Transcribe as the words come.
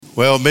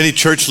Well, many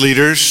church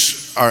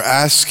leaders are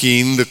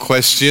asking the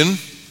question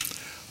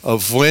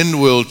of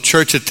when will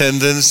church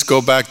attendance go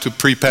back to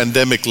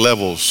pre-pandemic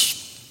levels?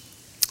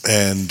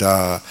 And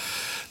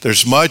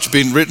there's much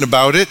being written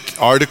about it,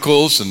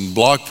 articles and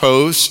blog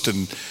posts,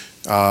 and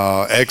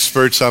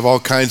experts have all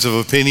kinds of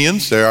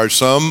opinions. There are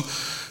some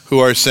who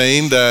are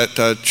saying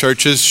that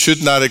churches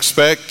should not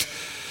expect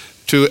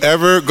to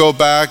ever go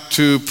back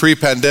to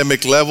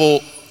pre-pandemic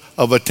level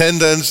of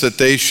attendance, that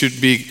they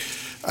should be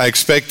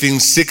expecting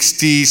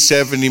 60,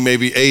 70,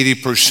 maybe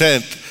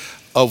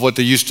 80% of what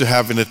they used to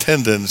have in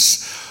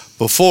attendance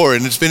before.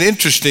 And it's been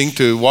interesting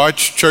to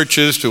watch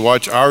churches, to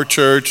watch our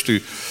church,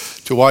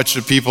 to watch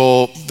the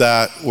people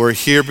that were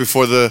here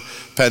before the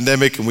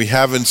pandemic and we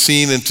haven't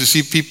seen, and to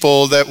see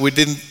people that we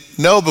didn't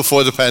know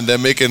before the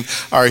pandemic and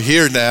are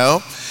here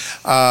now.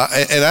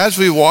 And as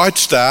we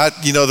watch that,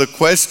 the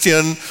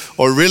question,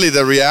 or really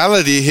the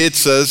reality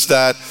hits us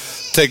that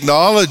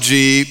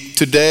technology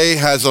today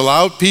has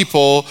allowed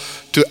people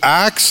to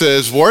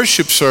access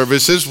worship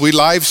services. We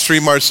live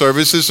stream our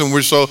services, and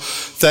we're so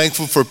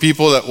thankful for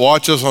people that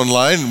watch us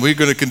online, and we're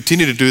going to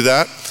continue to do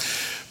that.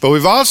 But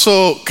we've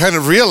also kind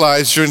of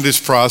realized during this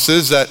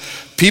process that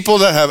people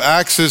that have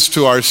access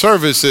to our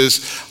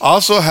services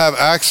also have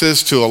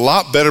access to a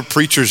lot better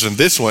preachers than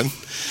this one.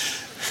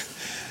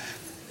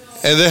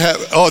 And they have,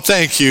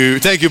 thank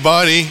you,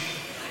 Bonnie.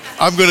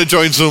 I'm going to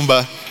join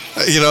Zumba,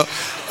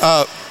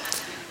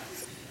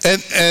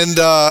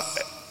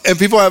 And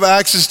people have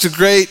access to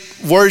great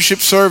worship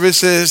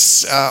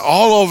services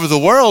all over the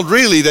world,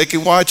 really. They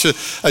can watch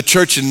a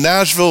church in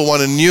Nashville,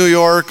 one in New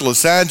York,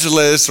 Los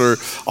Angeles, or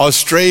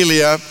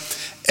Australia.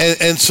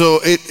 And so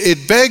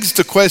it begs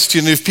the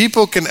question, if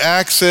people can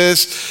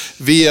access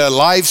via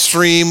live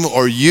stream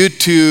or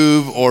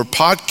YouTube or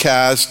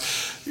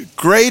podcast,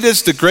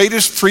 the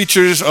greatest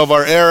preachers of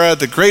our era,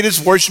 the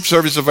greatest worship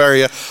service of our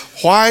era,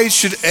 why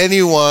should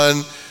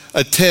anyone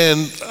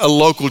attend a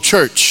local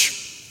church?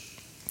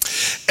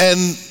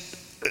 And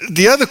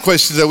the other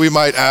question that we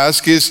might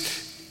ask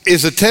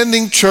is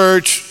attending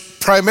church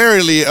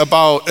primarily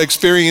about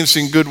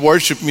experiencing good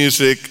worship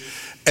music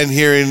and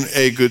hearing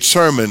a good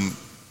sermon?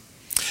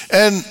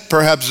 And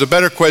perhaps the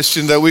better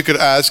question that we could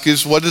ask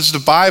is, what does the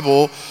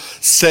Bible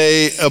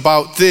say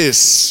about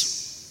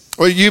this?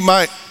 Well, you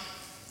might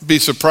be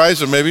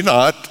surprised, or maybe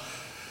not,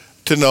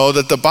 to know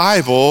that the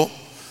Bible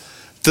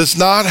does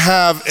not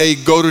have a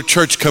go to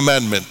church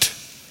commandment.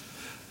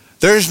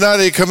 There's not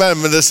a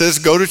commandment that says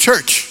go to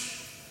church.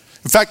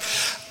 In fact,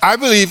 I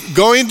believe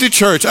going to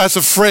church as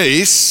a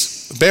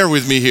phrase, bear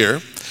with me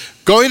here,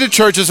 going to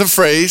church as a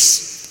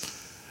phrase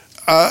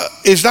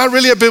is not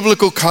really a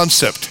biblical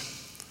concept.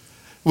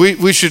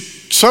 We should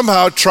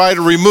somehow try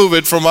to remove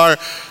it from our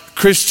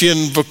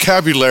Christian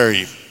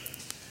vocabulary.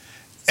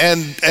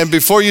 And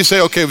before you say,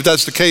 okay, if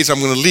that's the case, I'm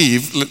going to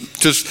leave,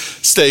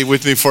 just stay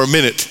with me for a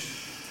minute.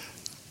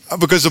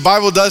 Because the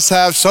Bible does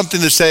have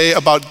something to say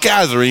about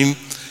gathering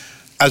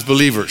as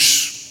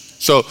believers.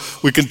 So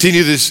we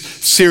continue this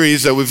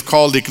series that we've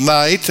called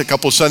Ignite a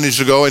couple Sundays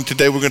ago, and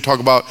today we're going to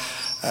talk about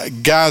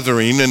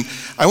gathering. And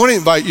I want to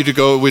invite you to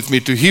go with me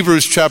to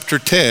Hebrews chapter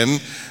 10,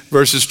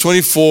 verses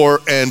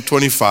 24 and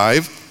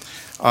 25,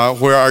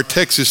 where our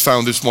text is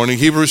found this morning.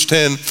 Hebrews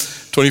 10,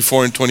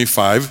 24 and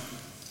 25.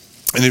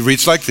 And it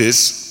reads like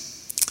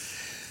this: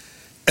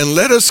 "And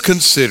let us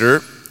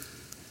consider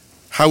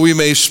how we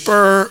may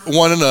spur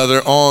one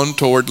another on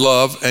toward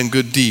love and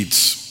good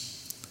deeds,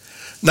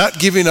 not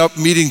giving up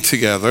meeting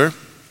together,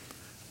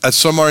 as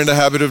some are in the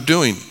habit of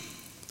doing,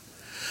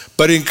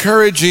 but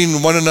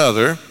encouraging one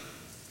another,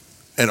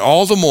 and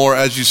all the more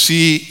as you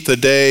see the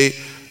day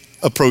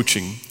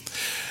approaching."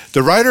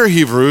 The writer of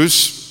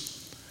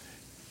Hebrews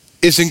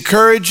is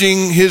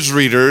encouraging his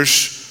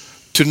readers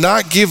to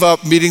not give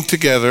up meeting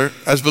together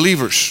as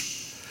believers.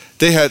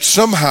 They had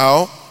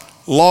somehow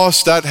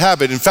lost that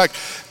habit. In fact,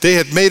 they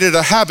had made it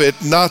a habit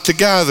not to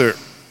gather.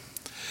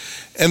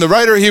 And the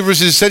writer of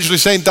Hebrews is essentially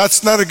saying,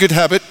 that's not a good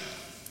habit.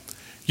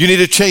 You need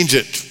to change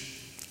it.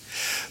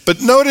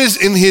 But notice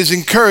in his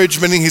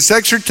encouragement, in his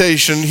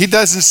exhortation, he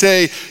doesn't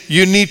say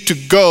you need to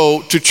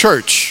go to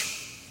church.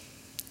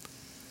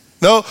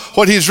 No,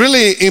 what he's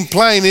really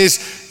implying is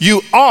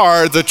you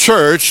are the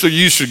church, so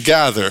you should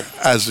gather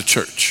as the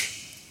church.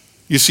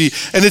 You see,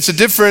 and it's a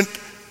different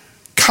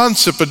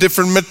concept, a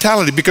different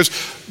mentality, because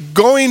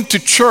going to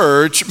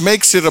church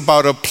makes it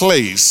about a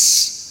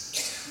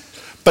place,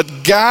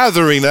 but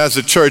gathering as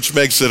a church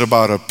makes it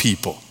about a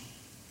people.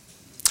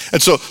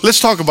 And so let's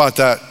talk about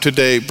that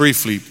today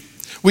briefly.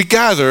 We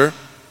gather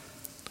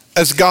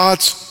as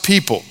God's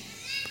people.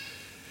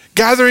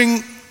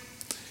 Gathering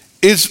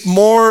is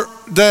more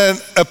than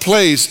a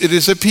place, it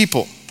is a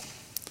people.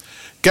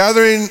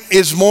 Gathering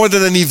is more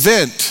than an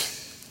event.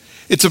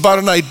 It's about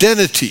an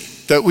identity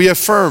that we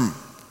affirm.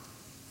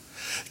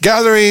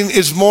 Gathering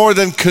is more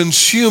than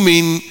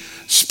consuming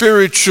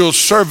spiritual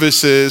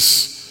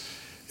services,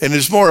 and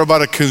it's more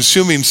about a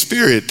consuming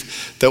spirit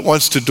that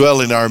wants to dwell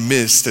in our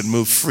midst and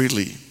move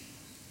freely.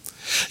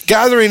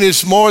 Gathering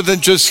is more than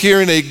just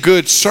hearing a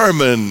good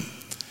sermon.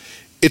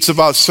 It's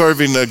about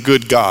serving a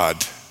good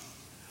God.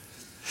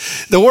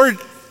 The word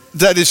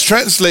that is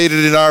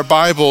translated in our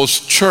Bibles,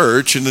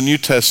 church, in the New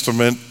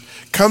Testament,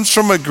 comes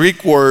from a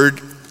Greek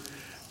word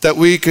that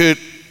we could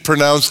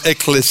pronounce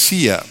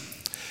ecclesia.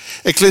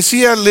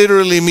 Ecclesia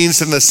literally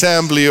means an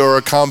assembly or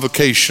a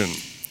convocation.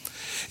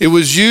 It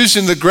was used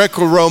in the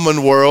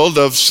Greco-Roman world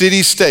of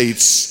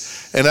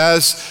city-states, and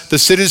as the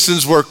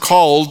citizens were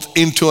called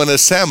into an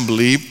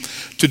assembly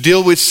to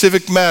deal with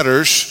civic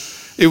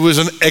matters, it was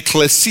an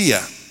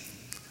ecclesia.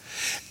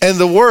 And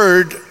the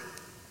word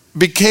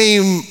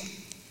became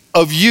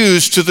of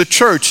use to the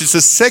church. It's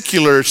a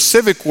secular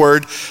civic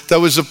word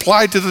that was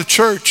applied to the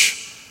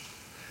church.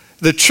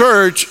 The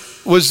church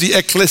was the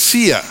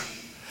ecclesia,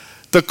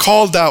 the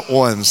called out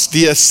ones,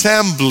 the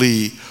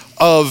assembly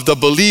of the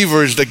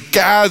believers, the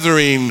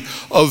gathering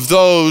of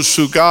those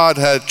who God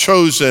had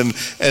chosen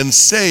and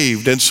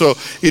saved. And so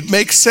it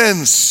makes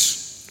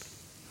sense.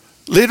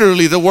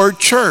 Literally, the word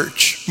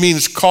church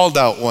means called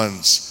out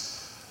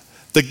ones,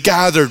 the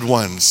gathered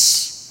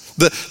ones.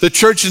 The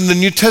church in the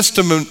New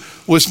Testament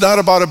was not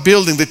about a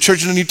building. The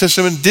church in the New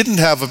Testament didn't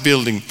have a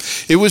building.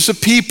 It was a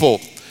people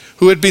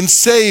who had been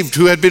saved,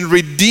 who had been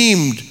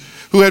redeemed,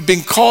 who had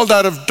been called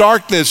out of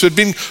darkness, who had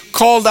been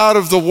called out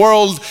of the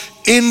world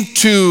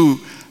into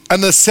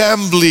an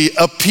assembly,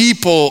 a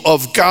people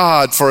of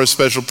God for a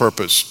special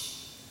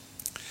purpose.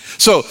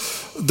 So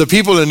the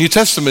people in the New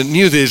Testament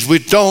knew this. We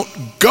don't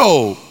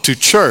go to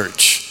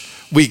church.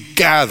 We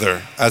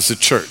gather as a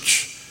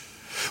church.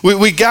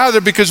 We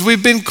gather because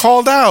we've been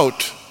called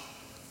out.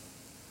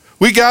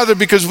 We gather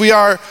because we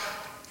are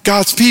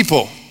God's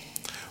people.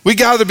 We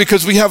gather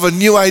because we have a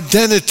new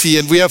identity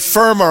and we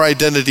affirm our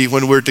identity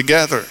when we're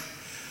together.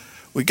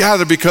 We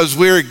gather because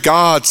we're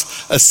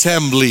God's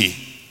assembly.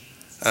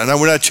 And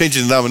we're not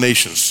changing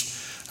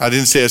denominations. I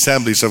didn't say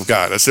assemblies of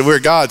God. I said we're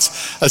God's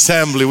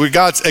assembly. We're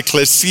God's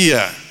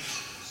ecclesia.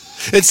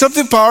 And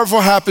something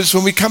powerful happens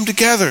when we come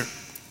together.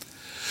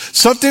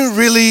 Something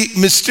really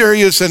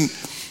mysterious and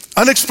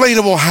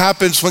unexplainable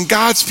happens when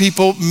God's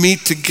people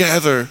meet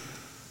together.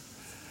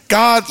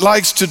 God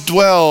likes to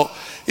dwell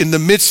in the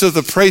midst of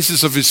the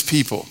praises of his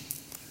people.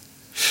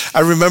 I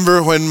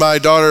remember when my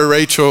daughter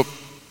Rachel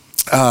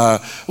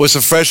was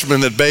a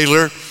freshman at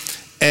Baylor,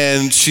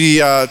 and she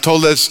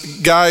told us,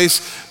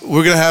 guys,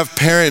 we're going to have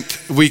parent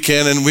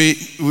weekend,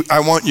 and I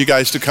want you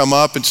guys to come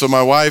up. And so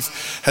my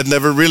wife had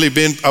never really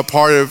been a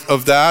part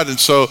of that, and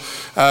so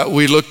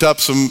we looked up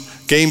some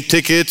game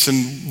tickets,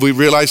 and we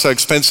realized how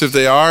expensive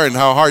they are and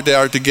how hard they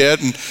are to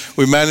get, and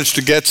we managed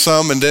to get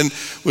some. And then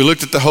we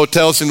looked at the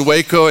hotels in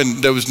Waco,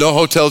 and there was no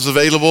hotels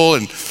available,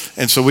 and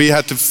so we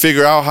had to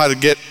figure out how to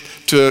get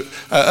to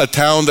a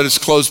town that is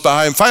close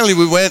by. And finally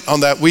we went on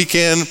that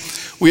weekend.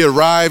 We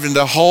arrived, and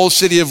the whole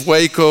city of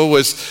Waco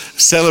was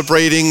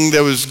celebrating.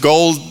 There was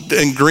gold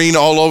and green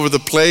all over the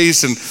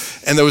place,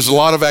 and there was a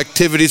lot of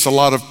activities, a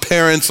lot of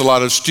parents, a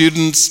lot of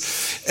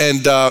students, and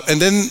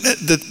then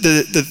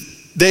the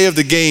day of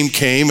the game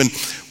came, and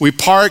we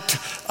parked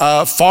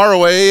far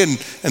away, and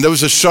there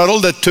was a shuttle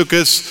that took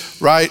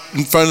us right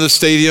in front of the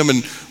stadium,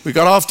 and we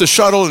got off the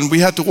shuttle, and we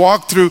had to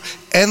walk through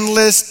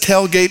endless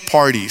tailgate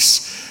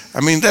parties. I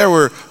mean, there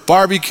were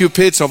barbecue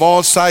pits of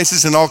all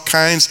sizes and all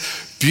kinds,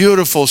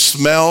 beautiful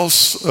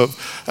smells of,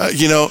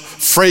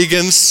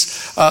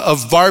 fragrance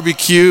of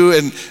barbecue,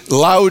 and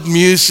loud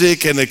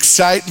music and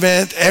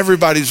excitement.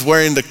 Everybody's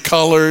wearing the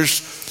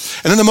colors.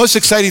 And then the most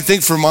exciting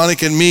thing for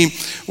Monica and me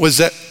was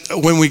that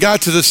when we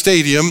got to the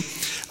stadium,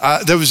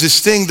 there's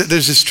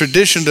this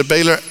tradition that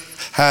Baylor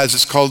has.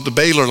 It's called the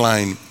Baylor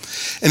line.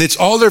 And it's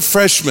all their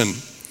freshmen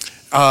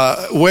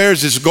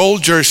wears this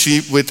gold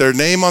jersey with their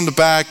name on the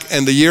back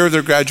and the year of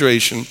their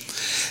graduation.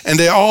 And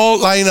they all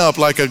line up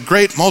like a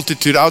great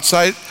multitude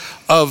outside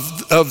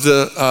of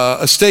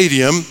the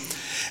stadium.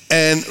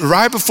 And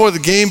right before the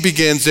game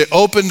begins, they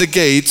open the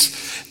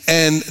gates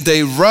and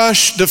they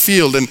rush the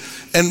field.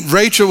 And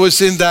Rachel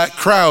was in that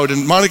crowd,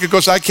 and Monica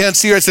goes, I can't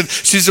see her. I said,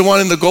 she's the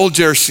one in the gold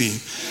jersey.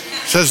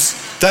 Says,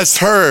 that's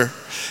her.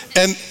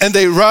 And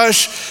they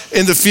rush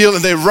in the field,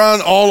 and they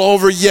run all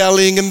over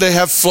yelling, and they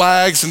have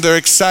flags, and they're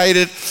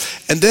excited.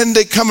 And then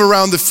they come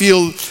around the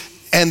field,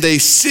 and they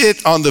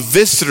sit on the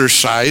visitor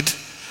side,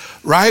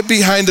 right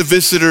behind the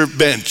visitor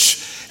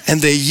bench. And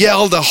they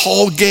yell the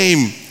whole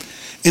game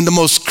in the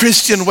most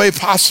Christian way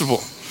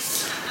possible.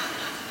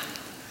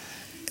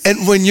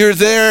 And when you're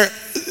there,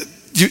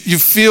 you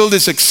feel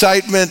this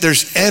excitement.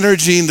 There's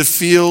energy in the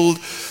field.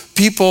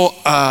 People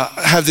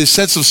have this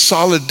sense of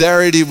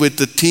solidarity with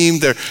the team.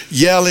 They're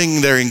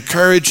yelling, they're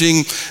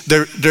encouraging,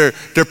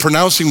 they're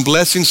pronouncing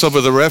blessings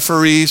over the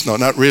referees. No,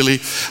 not really.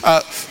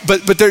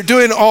 But they're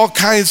doing all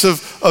kinds of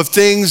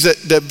things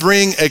that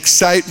bring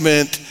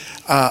excitement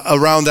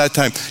around that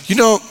time. You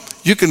know,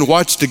 you can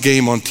watch the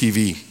game on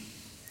TV,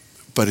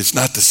 but it's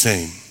not the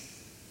same.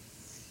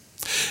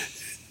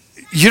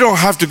 You don't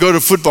have to go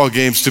to football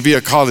games to be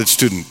a college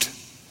student,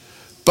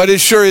 but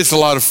it sure is a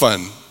lot of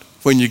fun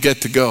when you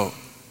get to go.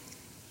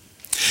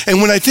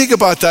 And when I think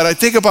about that, I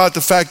think about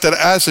the fact that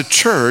as a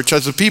church,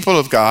 as a people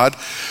of God,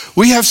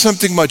 we have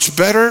something much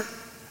better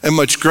and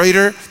much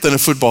greater than a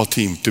football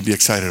team to be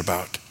excited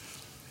about.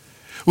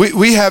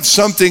 We have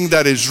something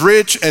that is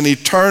rich and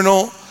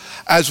eternal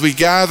as we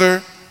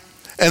gather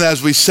and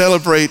as we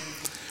celebrate.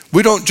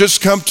 We don't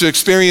just come to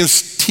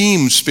experience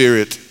team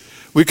spirit.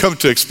 We come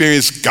to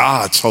experience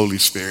God's Holy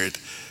Spirit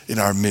in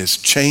our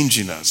midst,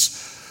 changing us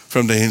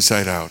from the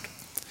inside out.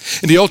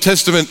 In the Old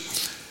Testament,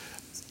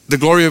 the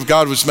glory of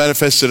God was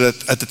manifested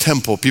at the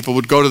temple. People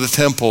would go to the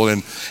temple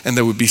and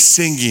there would be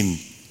singing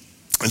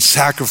and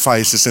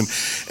sacrifices.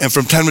 And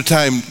from time to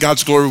time,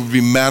 God's glory would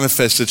be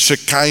manifested,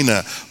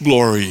 Shekinah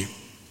glory.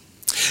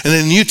 And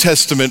in the New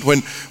Testament,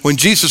 when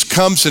Jesus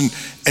comes and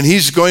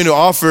he's going to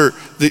offer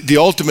the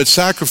ultimate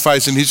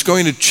sacrifice, and he's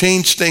going to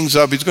change things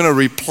up, he's going to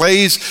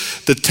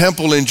replace the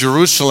temple in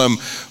Jerusalem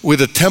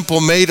with a temple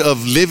made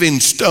of living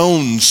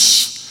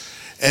stones.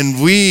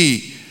 And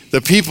we, the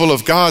people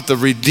of God, the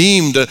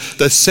redeemed,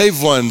 the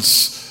saved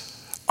ones,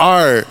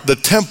 are the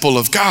temple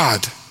of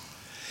God.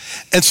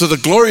 And so the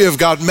glory of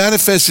God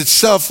manifests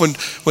itself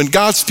when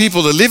God's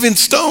people, the living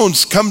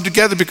stones, come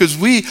together, because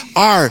we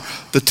are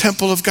the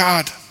temple of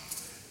God.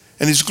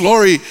 And his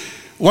glory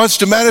wants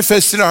to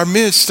manifest in our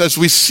midst as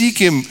we seek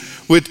him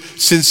with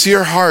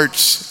sincere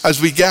hearts,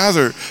 as we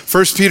gather.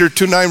 1 Peter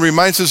 2:9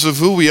 reminds us of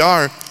who we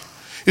are.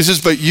 It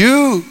says, but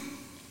you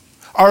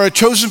are a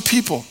chosen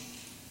people,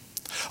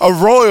 a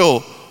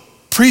royal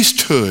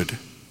priesthood,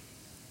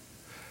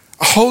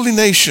 a holy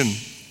nation,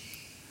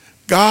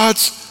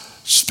 God's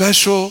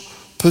special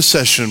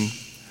possession,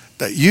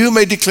 that you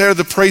may declare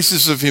the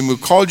praises of him who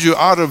called you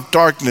out of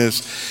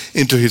darkness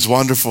into his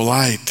wonderful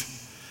light.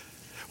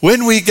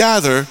 When we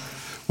gather,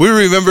 we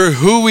remember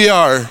who we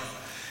are,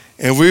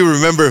 and we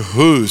remember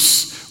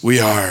whose we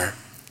are.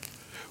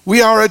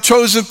 We are a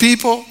chosen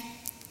people.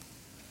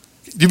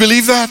 Do you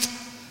believe that?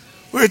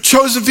 We're a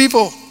chosen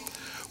people.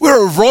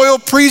 We're a royal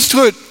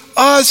priesthood.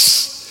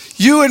 Us,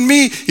 you and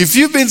me. If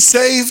you've been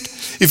saved,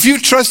 if you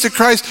trusted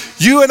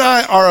Christ, you and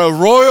I are a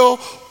royal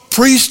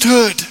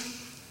priesthood.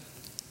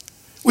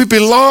 We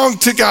belong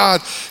to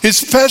God, his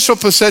special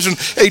possession,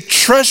 a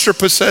treasure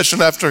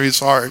possession after his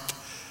heart.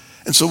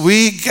 And so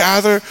we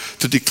gather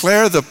to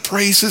declare the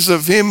praises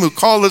of him who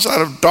called us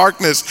out of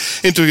darkness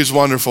into his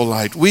wonderful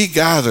light. We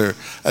gather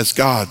as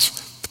God's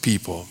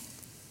people.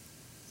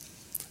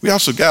 We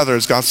also gather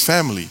as God's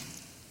family.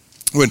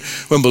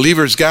 When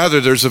believers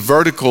gather, there's a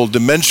vertical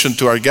dimension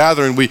to our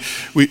gathering.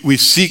 We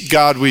seek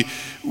God, we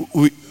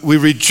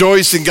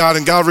rejoice in God,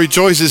 and God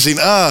rejoices in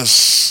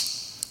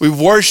us. We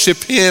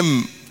worship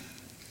him.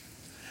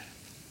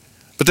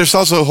 But there's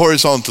also a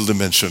horizontal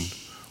dimension.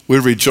 We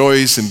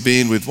rejoice in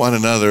being with one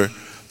another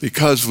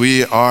because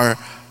we are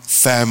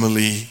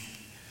family.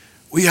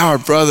 We are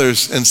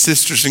brothers and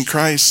sisters in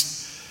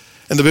Christ.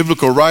 And the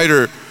biblical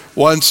writer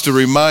wants to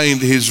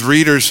remind his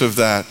readers of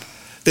that.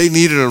 They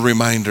needed a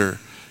reminder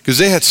because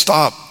they had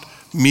stopped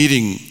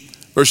meeting.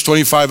 Verse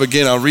 25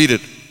 again, I'll read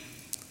it.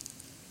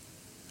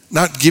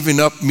 Not giving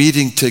up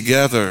meeting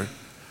together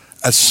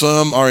as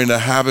some are in the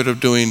habit of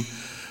doing,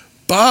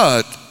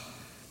 but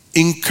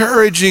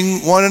encouraging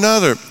one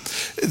another.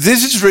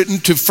 This is written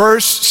to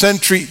first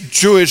century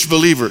Jewish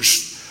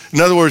believers. In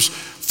other words,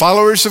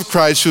 followers of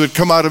Christ who had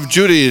come out of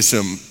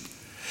Judaism.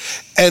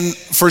 And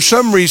for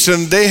some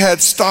reason, they had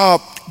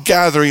stopped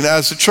gathering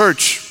as a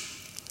church.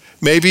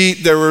 Maybe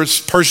there was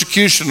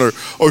persecution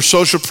or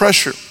social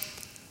pressure.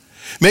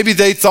 Maybe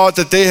they thought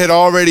that they had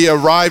already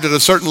arrived at a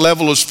certain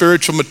level of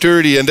spiritual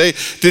maturity and they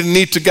didn't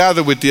need to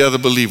gather with the other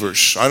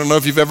believers. I don't know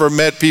if you've ever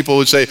met people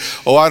who say,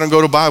 oh, I don't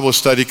go to Bible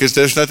study because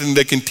there's nothing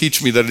they can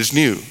teach me that is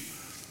new.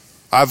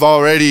 I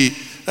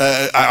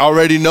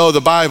already know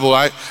the Bible.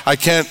 I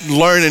can't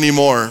learn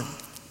anymore.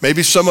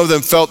 Maybe some of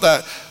them felt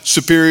that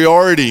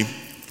superiority.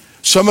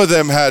 Some of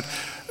them had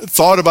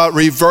thought about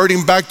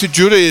reverting back to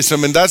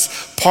Judaism, and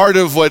that's part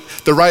of what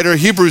the writer of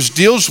Hebrews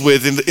deals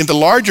with in the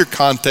larger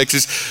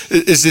context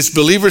is these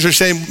believers are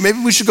saying, maybe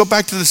we should go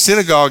back to the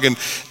synagogue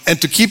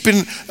and to keep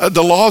in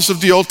the laws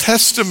of the Old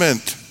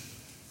Testament.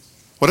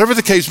 Whatever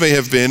the case may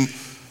have been,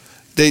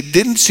 they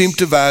didn't seem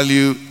to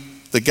value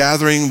the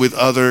gathering with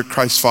other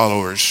Christ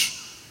followers.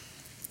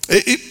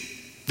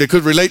 They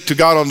could relate to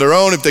God on their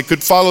own. If they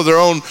could follow their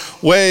own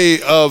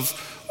way of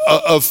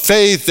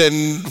faith,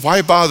 then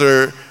why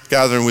bother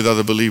gathering with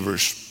other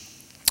believers?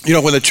 You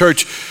know, when the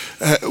church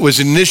was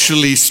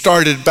initially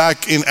started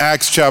back in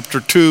Acts chapter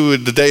 2,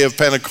 the day of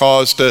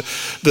Pentecost,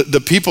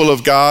 the people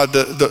of God,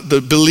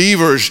 the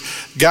believers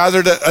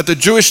gathered at the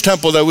Jewish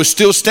temple that was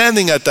still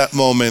standing at that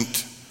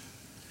moment.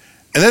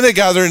 And then they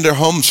gathered in their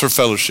homes for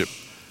fellowship.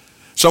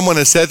 Someone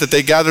has said that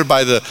they gathered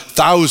by the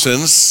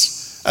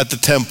thousands at the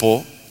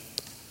temple,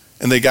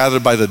 and they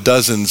gathered by the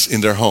dozens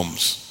in their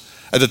homes.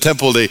 At the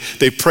temple, they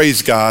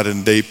praised God,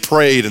 and they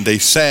prayed, and they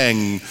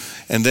sang.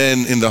 And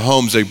then in the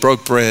homes, they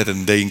broke bread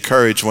and they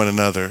encouraged one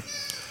another.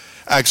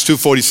 Acts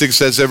 2:46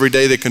 says every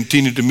day they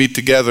continued to meet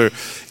together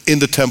in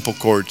the temple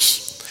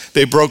courts.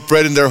 They broke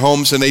bread in their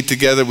homes and ate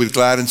together with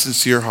glad and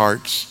sincere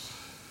hearts.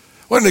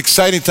 What an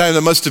exciting time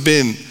that must have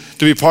been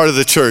to be part of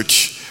the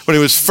church when it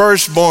was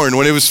first born,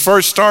 when it was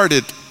first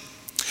started.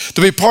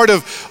 To be part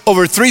of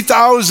over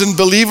 3,000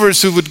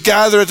 believers who would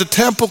gather at the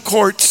temple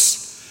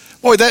courts,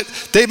 Boy,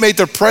 they made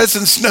their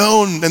presence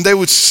known, and they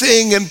would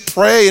sing and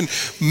pray, and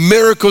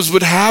miracles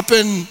would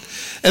happen,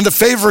 and the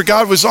favor of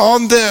God was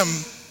on them.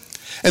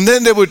 And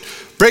then they would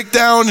break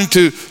down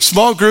into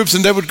small groups,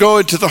 and they would go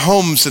into the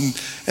homes,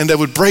 and they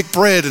would break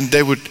bread, and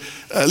they would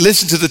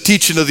listen to the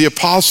teaching of the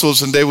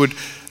apostles, and they would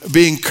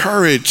be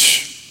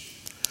encouraged.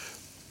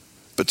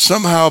 But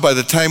somehow, by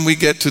the time we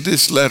get to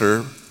this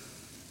letter,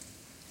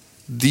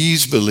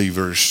 these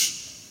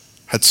believers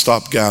had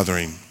stopped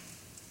gathering.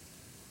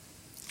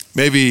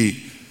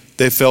 Maybe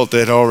they felt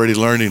they'd already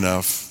learned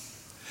enough.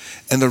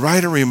 And the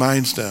writer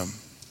reminds them,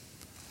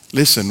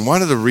 listen,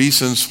 one of the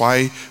reasons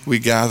why we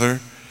gather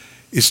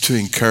is to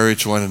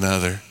encourage one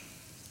another.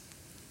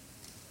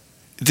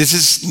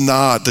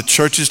 The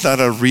church is not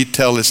a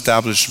retail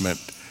establishment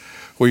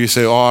where you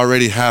say, oh, I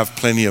already have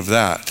plenty of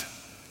that.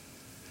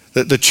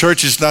 The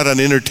church is not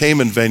an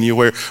entertainment venue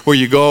where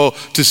you go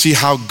to see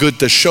how good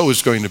the show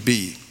is going to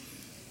be.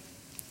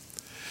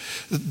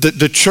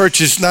 The church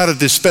is not a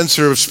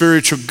dispenser of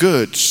spiritual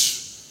goods.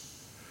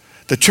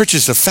 The church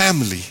is a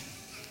family.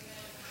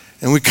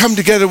 And we come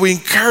together, we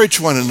encourage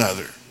one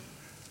another.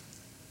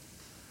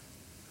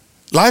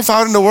 Life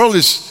out in the world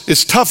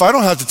is tough. I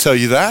don't have to tell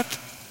you that.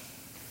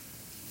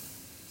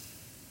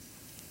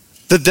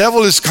 The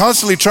devil is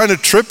constantly trying to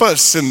trip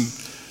us and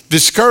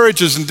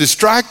discourage us and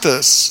distract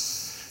us.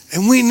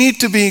 And we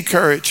need to be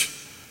encouraged.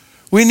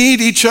 We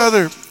need each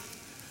other.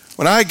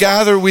 When I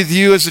gather with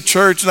you as a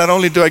church, not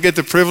only do I get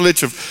the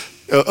privilege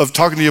of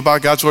talking to you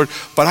about God's word,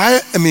 but I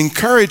am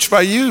encouraged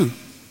by you.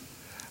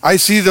 I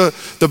see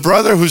the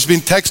brother who's been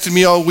texting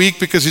me all week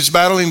because he's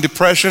battling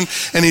depression,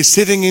 and he's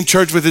sitting in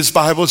church with his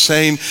Bible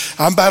saying,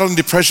 I'm battling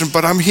depression,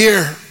 but I'm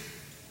here.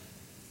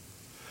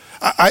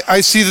 I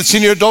see the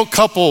senior adult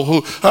couple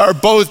who are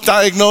both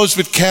diagnosed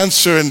with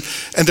cancer, and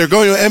they're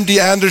going to MD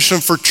Anderson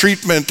for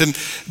treatment,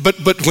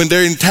 but when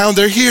they're in town,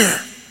 they're here.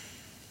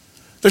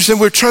 They're saying,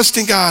 we're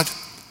trusting God.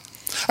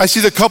 I see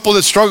the couple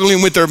that's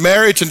struggling with their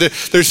marriage, and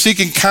they're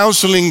seeking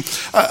counseling,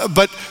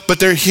 but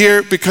they're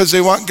here because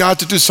they want God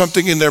to do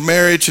something in their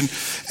marriage, and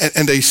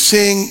they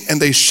sing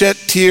and they shed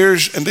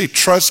tears and they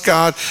trust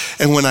God.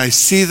 And when I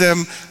see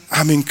them,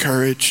 I'm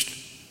encouraged.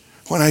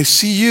 When I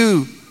see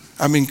you,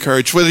 I'm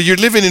encouraged. Whether you're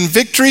living in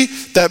victory,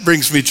 that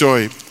brings me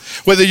joy.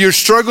 Whether you're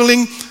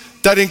struggling,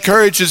 that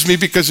encourages me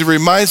because it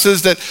reminds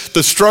us that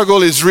the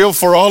struggle is real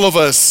for all of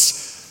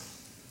us,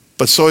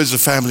 but so is the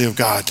family of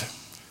God.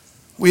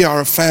 We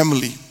are a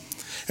family,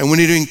 and we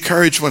need to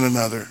encourage one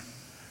another.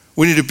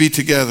 We need to be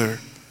together,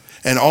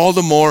 and all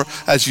the more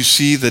as you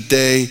see the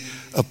day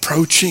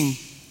approaching.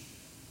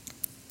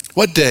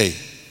 What day?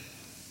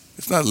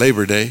 It's not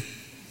Labor Day.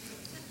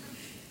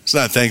 It's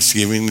not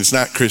Thanksgiving. It's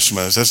not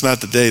Christmas. That's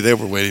not the day they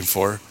were waiting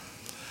for.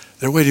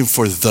 They're waiting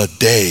for the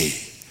day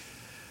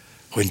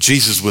when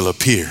Jesus will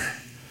appear.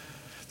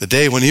 The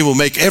day when he will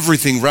make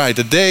everything right.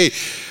 The day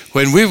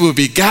when we will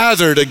be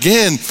gathered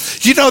again.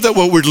 You know that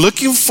what we're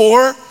looking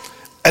for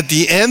at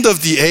the end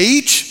of the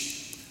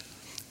age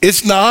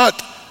is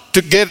not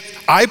to get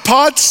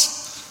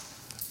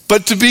iPods,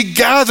 but to be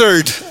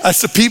gathered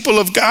as the people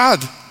of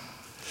God,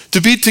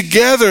 to be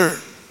together.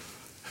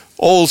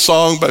 Old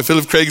song by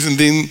Philip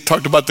Craigson-Dean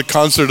talked about the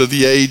concert of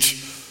the age.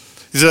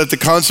 He said, at the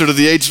concert of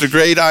the age, the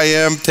great I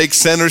Am takes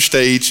center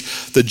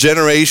stage. The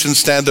generations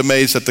stand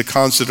amazed at the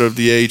concert of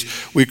the age.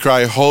 We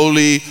cry,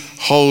 holy,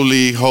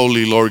 holy,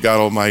 holy, Lord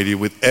God Almighty,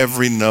 with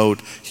every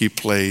note he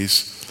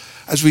plays.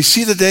 As we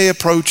see the day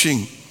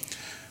approaching,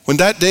 when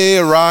that day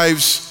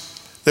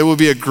arrives, there will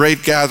be a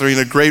great gathering,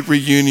 a great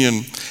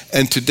reunion.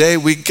 And today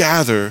we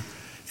gather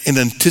in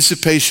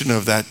anticipation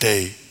of that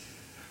day.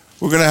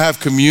 We're going to have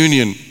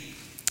communion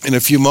in a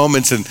few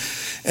moments,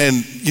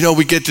 and you know,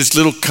 we get this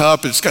little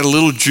cup. It's got a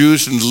little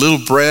juice and a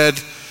little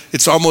bread.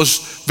 It's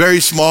almost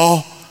very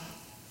small.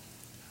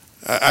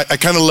 I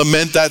kind of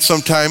lament that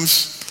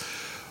sometimes,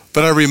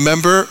 but I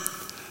remember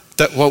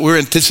that what we're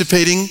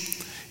anticipating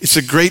is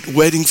a great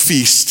wedding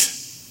feast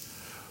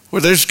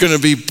where there's going to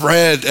be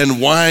bread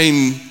and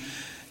wine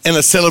and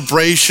a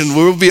celebration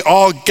where we'll be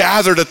all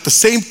gathered at the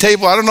same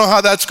table. I don't know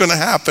how that's going to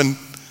happen,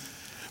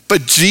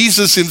 but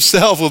Jesus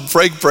himself will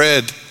break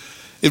bread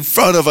in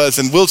front of us,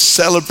 and we'll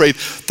celebrate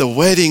the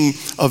wedding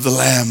of the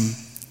Lamb.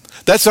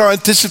 That's our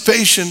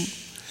anticipation.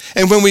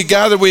 And when we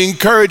gather, we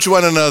encourage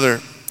one another.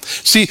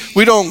 See,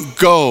 we don't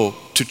go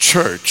to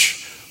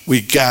church.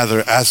 We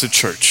gather as a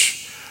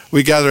church.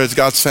 We gather as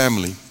God's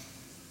family.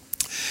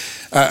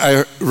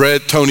 I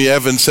read Tony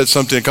Evans said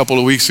something a couple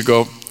of weeks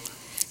ago.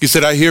 He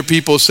said, I hear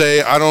people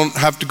say, I don't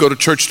have to go to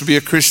church to be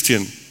a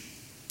Christian.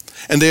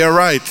 And they are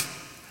right.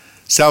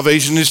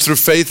 Salvation is through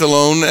faith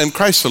alone and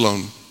Christ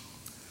alone.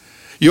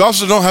 You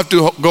also don't have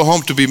to go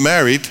home to be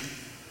married,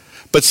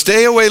 but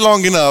stay away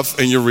long enough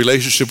and your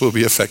relationship will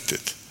be affected.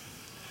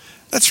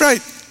 That's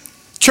right.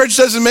 Church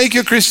doesn't make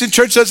you a Christian.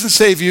 Church doesn't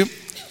save you,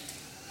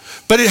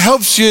 but it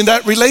helps you in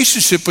that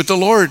relationship with the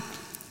Lord.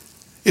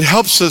 It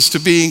helps us to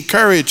be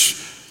encouraged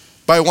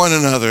by one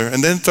another.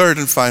 And then third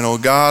and final,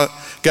 God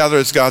gather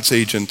as God's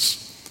agents.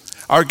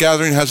 Our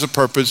gathering has a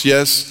purpose.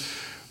 Yes,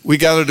 We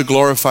gather to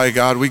glorify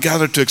God. We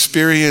gather to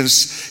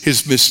experience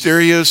His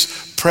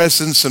mysterious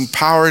presence and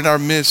power in our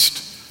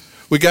midst.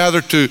 We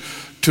gather to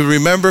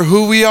remember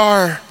who we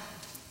are.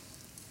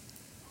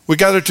 We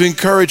gather to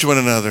encourage one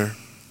another.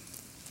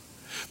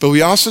 But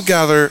we also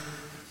gather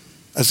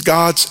as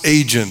God's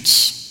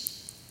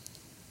agents.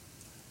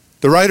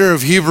 The writer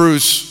of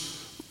Hebrews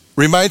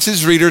reminds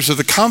his readers of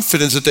the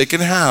confidence that they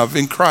can have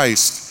in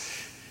Christ.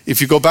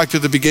 If you go back to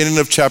the beginning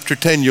of chapter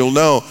 10, you'll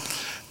know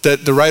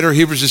that the writer of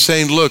Hebrews is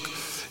saying, look,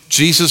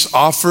 Jesus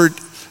offered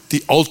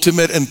the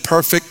ultimate and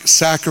perfect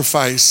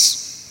sacrifice.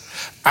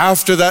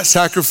 After that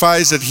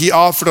sacrifice that He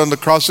offered on the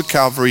cross of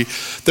Calvary,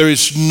 there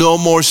is no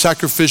more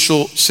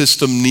sacrificial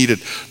system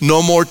needed,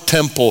 no more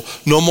temple,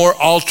 no more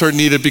altar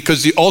needed,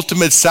 because the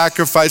ultimate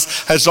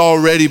sacrifice has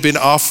already been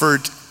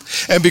offered.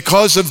 And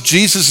because of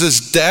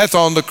Jesus' death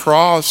on the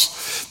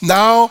cross,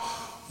 now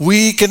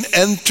we can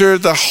enter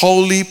the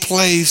holy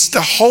place,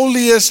 the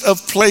holiest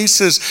of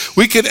places.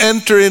 We can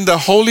enter in the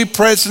holy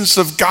presence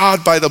of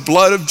God by the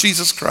blood of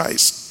Jesus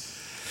Christ.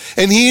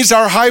 And He's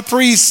our high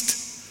priest.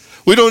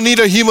 We don't need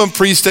a human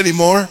priest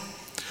anymore.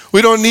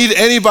 We don't need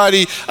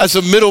anybody as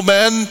a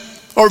middleman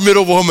or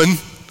middlewoman.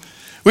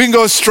 We can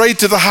go straight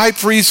to the high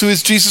priest, who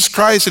is Jesus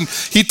Christ, and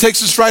He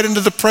takes us right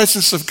into the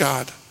presence of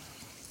God.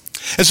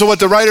 And so what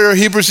the writer of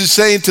Hebrews is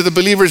saying to the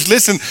believers,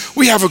 listen,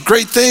 we have a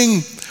great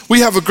thing. We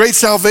have a great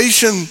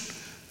salvation.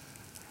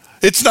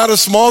 It's not a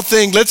small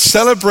thing. Let's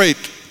celebrate.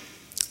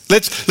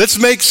 Let's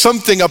make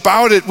something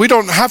about it. We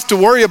don't have to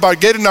worry about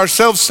getting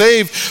ourselves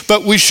saved,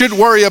 but we should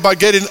worry about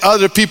getting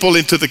other people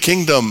into the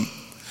kingdom.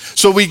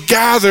 So we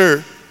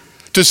gather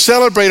to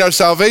celebrate our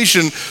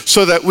salvation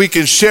so that we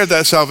can share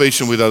that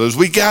salvation with others.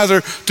 We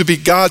gather to be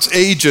God's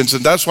agents,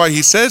 and that's why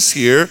he says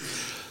here,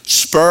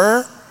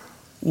 spur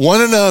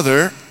one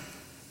another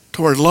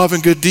toward love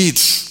and good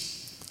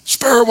deeds.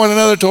 Spur one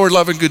another toward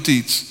love and good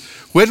deeds.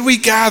 When we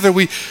gather,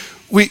 we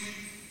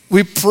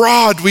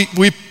prod,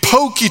 we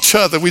poke each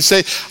other. We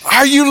say,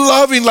 are you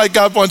loving like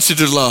God wants you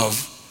to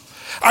love?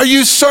 Are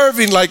you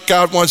serving like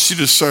God wants you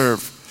to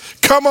serve?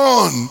 Come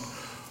on.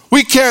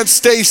 We can't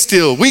stay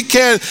still. We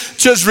can't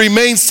just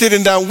remain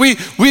sitting down.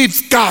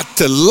 We've got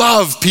to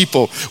love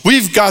people.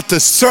 We've got to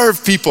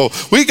serve people.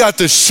 We got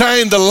to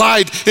shine the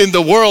light in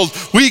the world.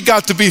 We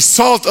got to be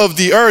salt of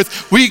the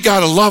earth. We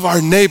got to love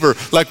our neighbor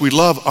like we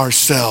love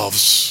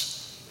ourselves.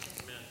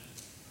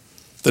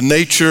 The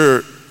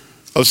nature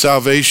of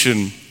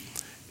salvation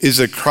is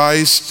that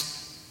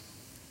Christ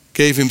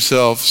gave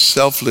Himself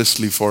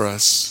selflessly for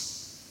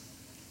us.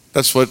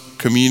 That's what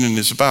communion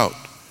is about.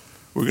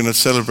 We're going to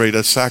celebrate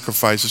a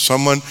sacrifice of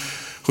someone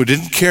who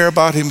didn't care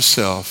about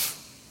himself,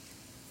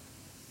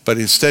 but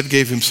instead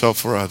gave himself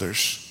for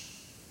others.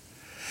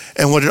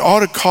 And what it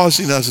ought to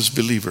cause in us as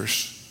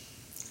believers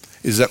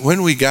is that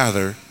when we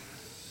gather,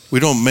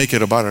 we don't make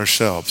it about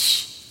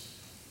ourselves,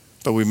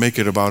 but we make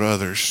it about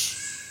others.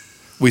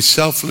 We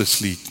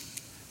selflessly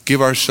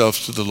give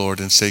ourselves to the Lord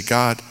and say,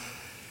 God,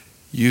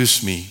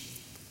 use me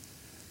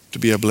to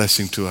be a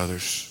blessing to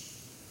others.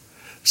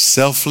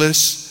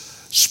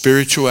 Selfless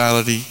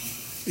spirituality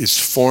is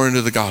foreign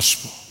to the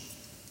gospel.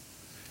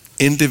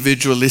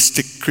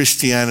 Individualistic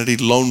Christianity,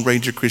 Lone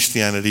Ranger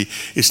Christianity,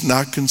 is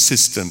not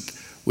consistent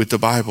with the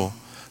Bible.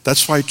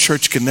 That's why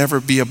church can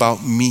never be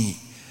about me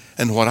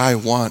and what I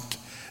want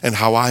and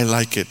how I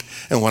like it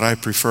and what I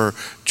prefer.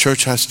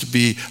 Church has to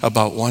be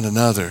about one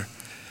another.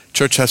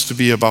 Church has to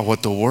be about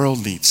what the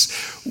world needs.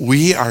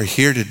 We are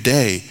here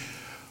today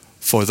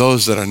for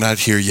those that are not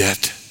here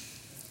yet.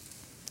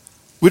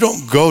 We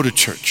don't go to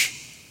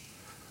church.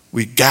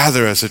 We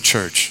gather as a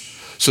church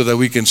so that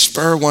we can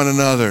spur one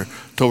another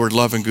toward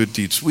love and good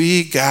deeds.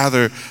 We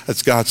gather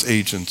as God's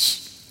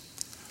agents.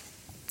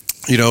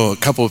 You know, a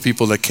couple of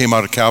people that came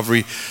out of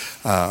Calvary,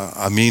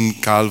 Amin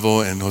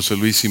Calvo and Jose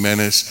Luis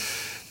Jimenez,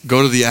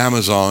 go to the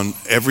Amazon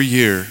every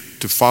year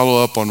to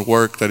follow up on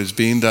work that is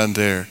being done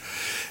there.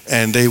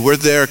 And they were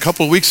there a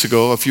few weeks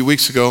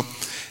ago,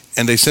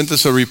 and they sent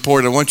us a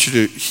report. I want you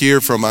to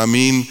hear from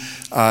Amin,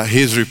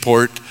 his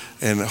report,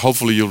 and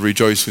hopefully you'll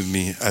rejoice with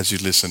me as you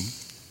listen.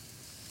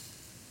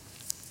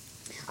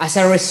 As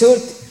a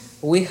result,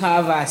 we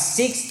have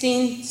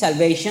 16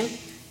 salvation,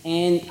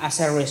 and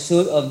as a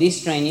result of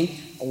this training,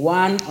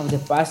 one of the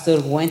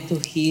pastors went to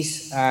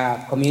his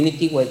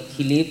community where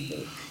he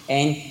lived,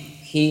 and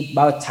he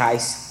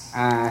baptized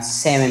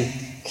 7.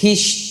 He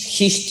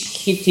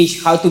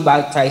teach how to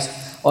baptize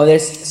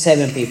others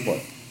 7 people.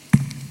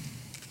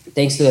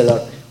 Thanks to the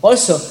Lord.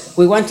 Also,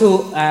 we want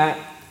to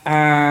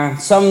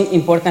some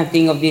important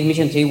thing of this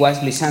mission trip was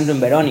Lisandro and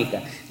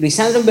Veronica.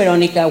 Lisandro and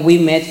Veronica, we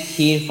met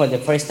here for the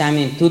first time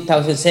in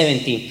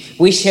 2017.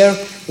 We shared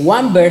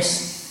one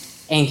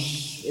verse, and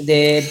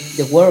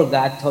the word of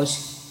God touched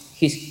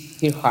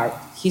his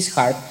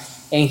heart,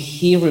 and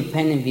he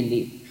repented and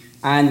believed.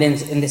 And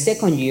then in the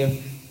second year,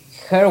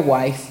 her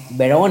wife,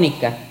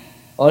 Veronica,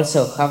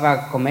 also have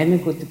a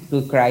commitment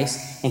to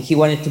Christ, and he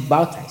wanted to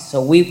baptize.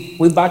 So we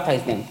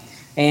baptized them.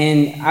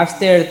 And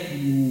after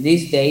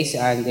these days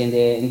and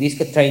in this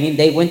training,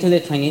 they went to the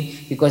training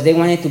because they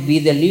wanted to be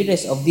the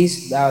leaders of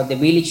this the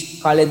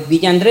village called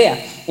Villa Andrea.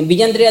 In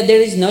Villa Andrea,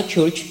 there is no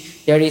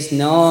church, there is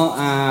no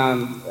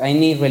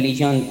any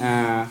religion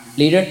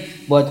leader,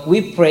 but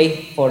we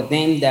pray for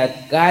them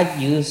that God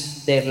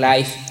use their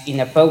life in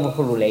a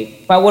powerful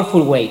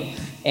way.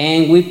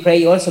 And we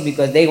pray also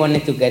because they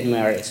wanted to get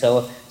married.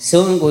 So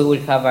soon we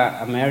will have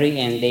a marriage,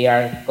 and they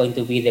are going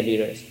to be the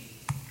leaders.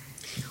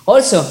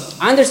 Also,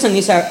 Anderson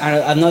is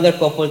another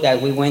couple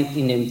that we went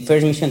in the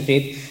first mission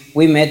trip.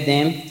 We met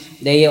them.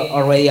 They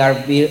already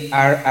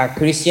are a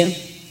Christian,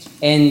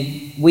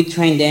 and we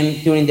trained them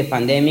during the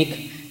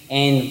pandemic.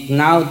 And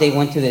now they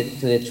went to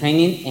the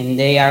training, and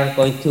they are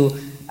going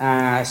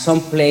to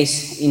some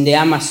place in the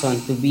Amazon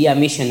to be a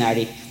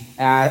missionary.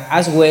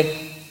 As well,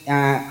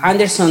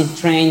 Anderson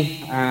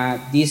trained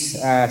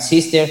this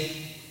sister,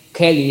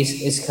 Kelly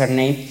is her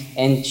name,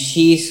 and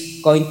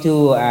she's going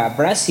to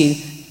Brazil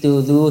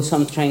to do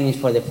some trainings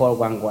for the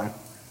 411.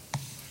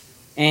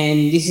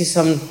 And this is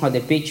some of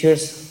the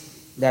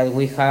pictures that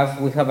we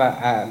have. We have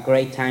a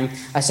great time.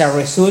 As a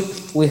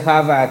result, we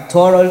have a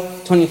total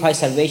 25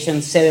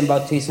 salvations, 7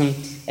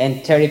 baptisms,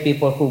 and 30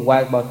 people who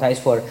were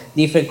baptized for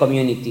different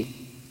communities.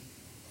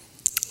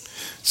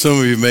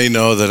 Some of you may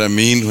know that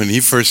Amin, when he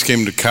first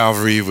came to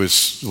Calvary,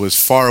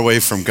 was far away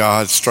from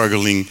God,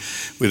 struggling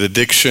with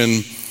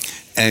addiction,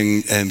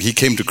 and he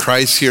came to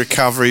Christ here at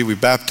Calvary. We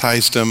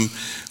baptized him.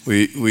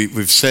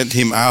 We've sent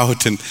him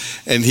out, and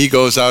he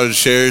goes out and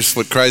shares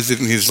what Christ did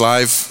in his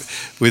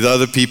life with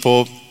other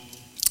people.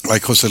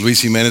 Like Jose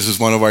Luis Jimenez is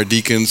one of our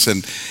deacons,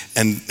 and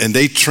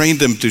they trained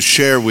them to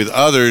share with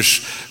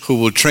others who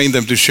will train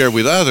them to share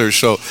with others.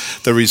 So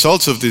the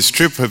results of this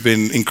trip have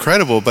been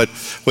incredible. But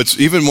what's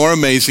even more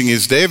amazing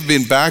is they've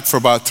been back for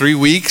about 3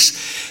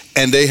 weeks,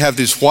 and they have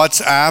this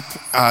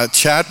WhatsApp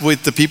chat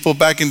with the people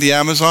back in the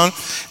Amazon,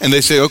 and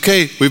they say,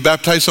 okay, we've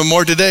baptized some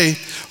more today.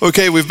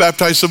 Okay, we've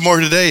baptized some more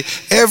today.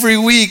 Every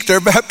week they're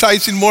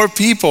baptizing more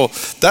people.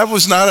 That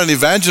was not an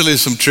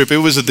evangelism trip, it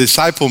was a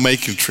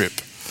disciple-making trip.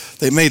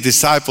 They made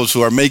disciples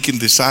who are making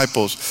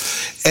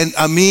disciples. And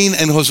Amin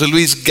and Jose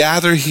Luis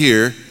gather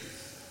here,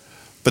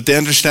 but they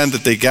understand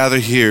that they gather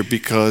here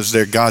because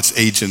they're God's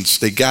agents.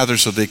 They gather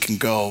so they can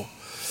go.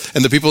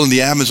 And the people in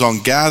the Amazon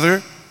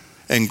gather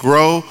and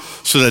grow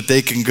so that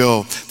they can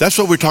go. That's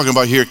what we're talking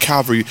about here at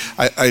Calvary.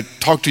 I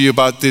talked to you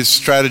about this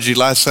strategy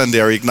last Sunday,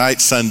 our Ignite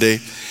Sunday.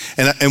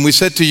 And we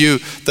said to you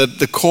that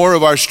the core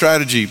of our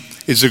strategy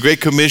is the Great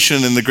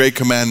Commission and the Great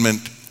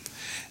Commandment.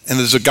 And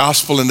there's a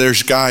gospel and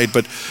there's guide.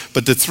 But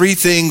the 3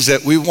 things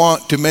that we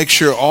want to make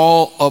sure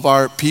all of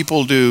our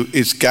people do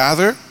is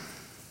gather,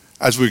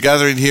 as we're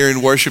gathering here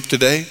in worship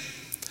today,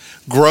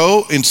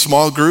 grow in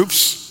small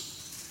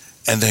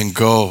groups, and then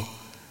go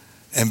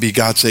and be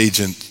God's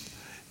agent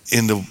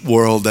in the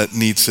world that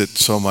needs it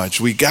so much.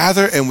 We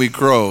gather and we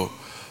grow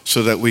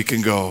so that we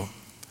can go.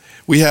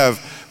 We have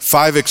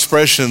 5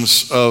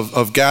 expressions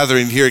of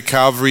gathering here at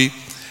Calvary.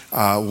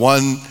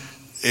 One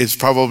is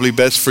probably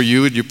best for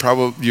you, and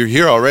you're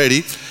here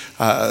already.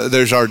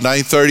 There's our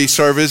 9:30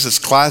 service, it's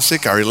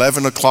classic. Our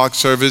 11 o'clock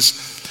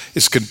service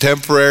is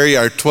contemporary.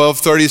 Our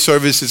 12:30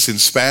 service is in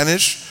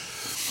Spanish.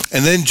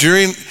 And then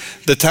during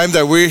the time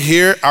that we're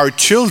here, our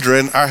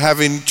children are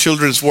having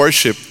children's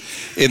worship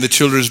in the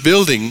children's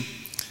building.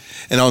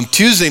 And on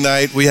Tuesday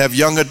night, we have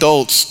young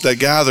adults that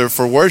gather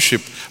for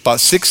worship,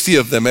 about 60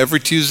 of them every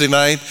Tuesday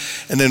night.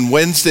 And then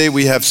Wednesday,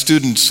 we have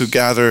students who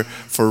gather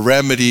for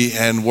remedy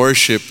and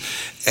worship.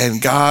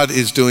 And God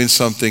is doing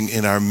something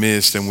in our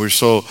midst, and we're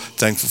so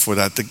thankful for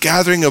that. The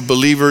gathering of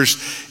believers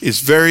is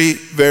very,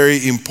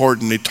 very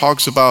important. It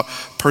talks about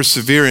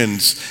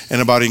perseverance and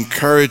about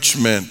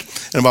encouragement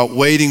and about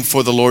waiting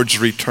for the Lord's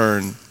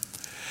return.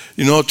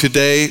 You know,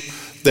 today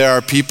there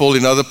are people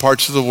in other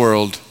parts of the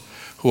world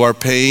who are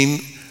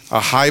paying a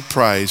high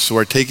price, who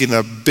are taking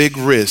a big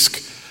risk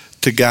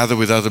to gather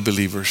with other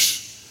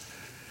believers.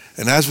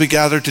 And as we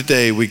gather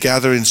today, we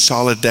gather in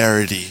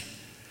solidarity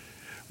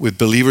with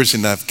believers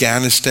in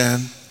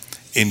Afghanistan,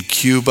 in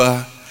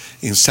Cuba,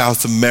 in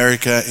South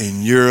America,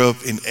 in Europe,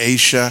 in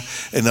Asia,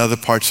 and other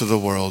parts of the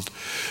world.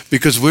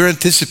 Because we're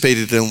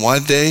anticipated that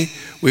one day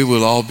we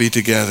will all be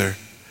together.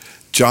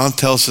 John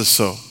tells us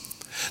so,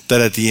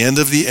 that at the end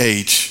of the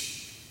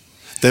age,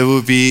 there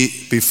will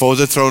be before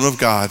the throne of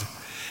God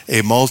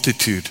a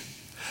multitude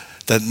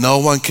that no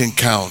one can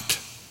count,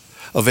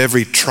 of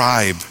every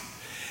tribe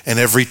and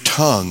every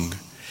tongue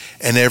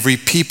and every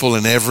people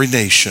and every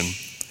nation.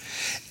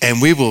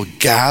 And we will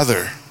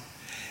gather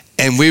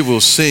and we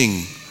will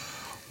sing,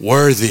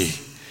 worthy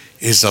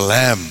is the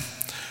Lamb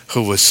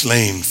who was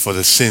slain for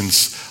the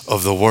sins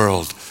of the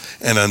world.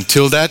 And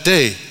until that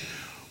day,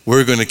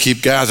 we're going to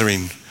keep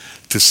gathering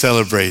to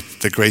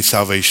celebrate the great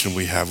salvation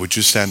we have. Would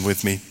you stand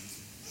with me?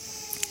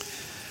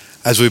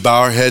 As we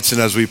bow our heads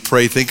and as we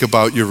pray, think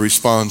about your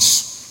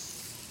response.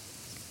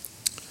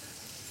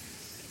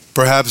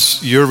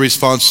 Perhaps your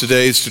response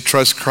today is to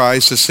trust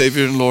Christ as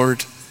Savior and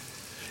Lord.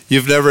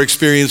 You've never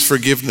experienced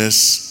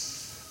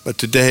forgiveness, but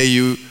today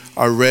you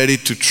are ready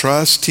to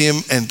trust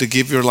Him and to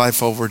give your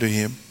life over to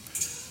Him.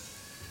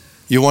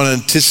 You want to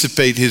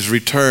anticipate His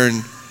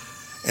return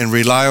and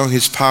rely on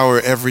His power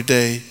every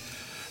day.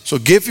 So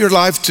give your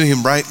life to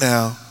Him right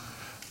now.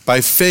 By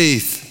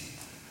faith,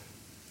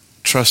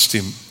 trust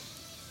Him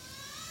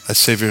as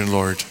Savior and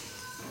Lord.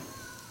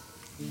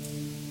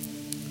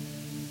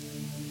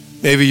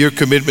 Maybe your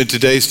commitment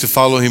today is to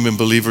follow Him in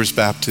believer's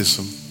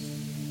baptism.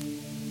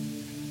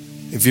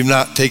 If you've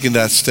not taken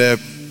that step,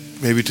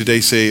 maybe today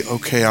say,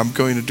 okay, I'm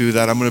going to do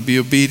that. I'm going to be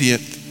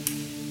obedient.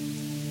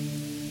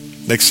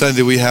 Next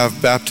Sunday we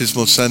have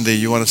Baptismal Sunday.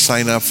 You want to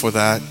sign up for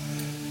that?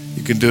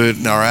 You can do it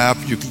in our app.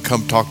 You can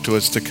come talk to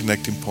us at the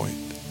Connecting Point.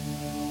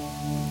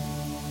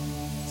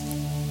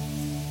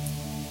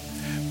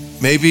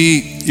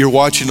 Maybe you're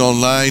watching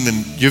online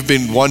and you've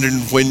been wondering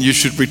when you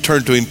should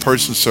return to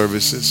in-person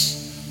services.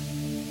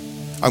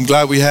 I'm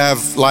glad we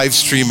have live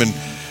stream, and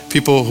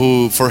people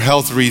who, for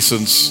health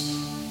reasons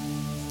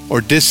or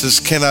distance,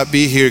 cannot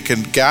be here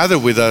can gather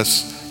with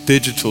us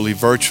digitally,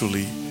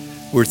 virtually.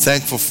 We're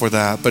thankful for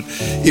that. But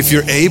if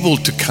you're able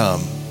to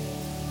come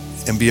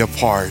and be a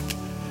part,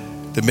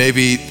 then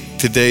maybe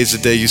today's the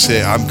day you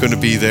say, I'm going to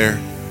be there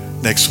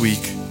next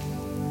week.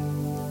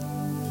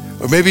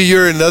 Or maybe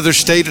you're in another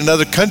state,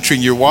 another country,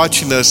 and you're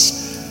watching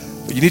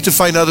us, but you need to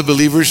find other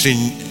believers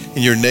in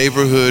your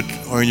neighborhood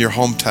or in your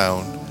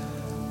hometown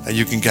that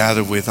you can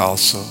gather with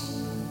also.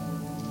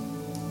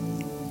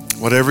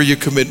 Whatever your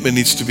commitment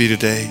needs to be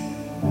today,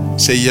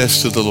 say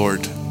yes to the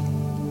Lord.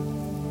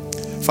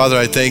 Father,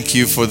 I thank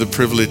you for the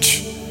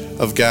privilege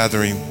of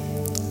gathering.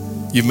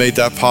 You made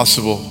that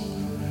possible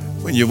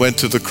when you went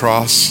to the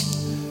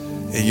cross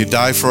and you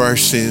died for our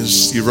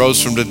sins. You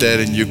rose from the dead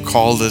and you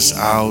called us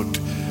out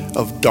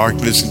of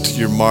darkness into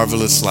your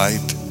marvelous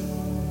light.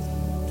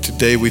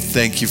 Today we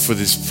thank you for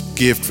this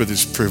gift, for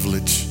this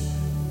privilege.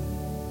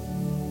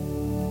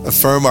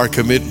 Affirm our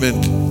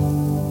commitment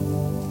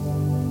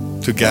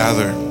to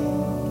gather.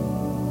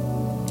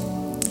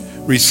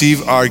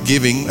 Receive our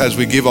giving as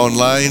we give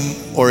online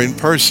or in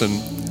person.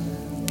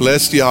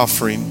 Bless the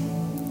offering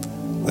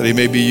that it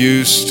may be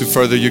used to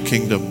further your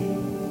kingdom.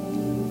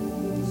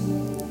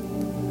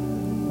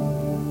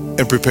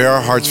 And prepare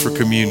our hearts for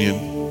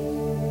communion.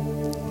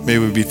 May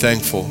we be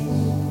thankful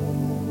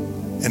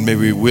and may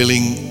we be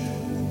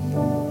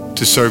willing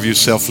to serve you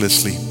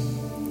selflessly,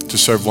 to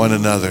serve one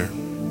another,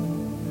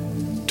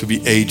 to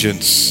be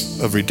agents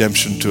of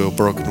redemption to a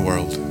broken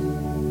world.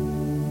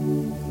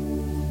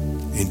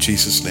 In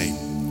Jesus' name.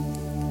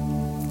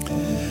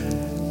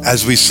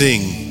 As we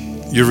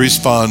sing, you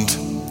respond,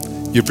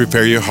 you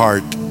prepare your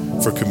heart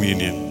for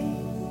communion.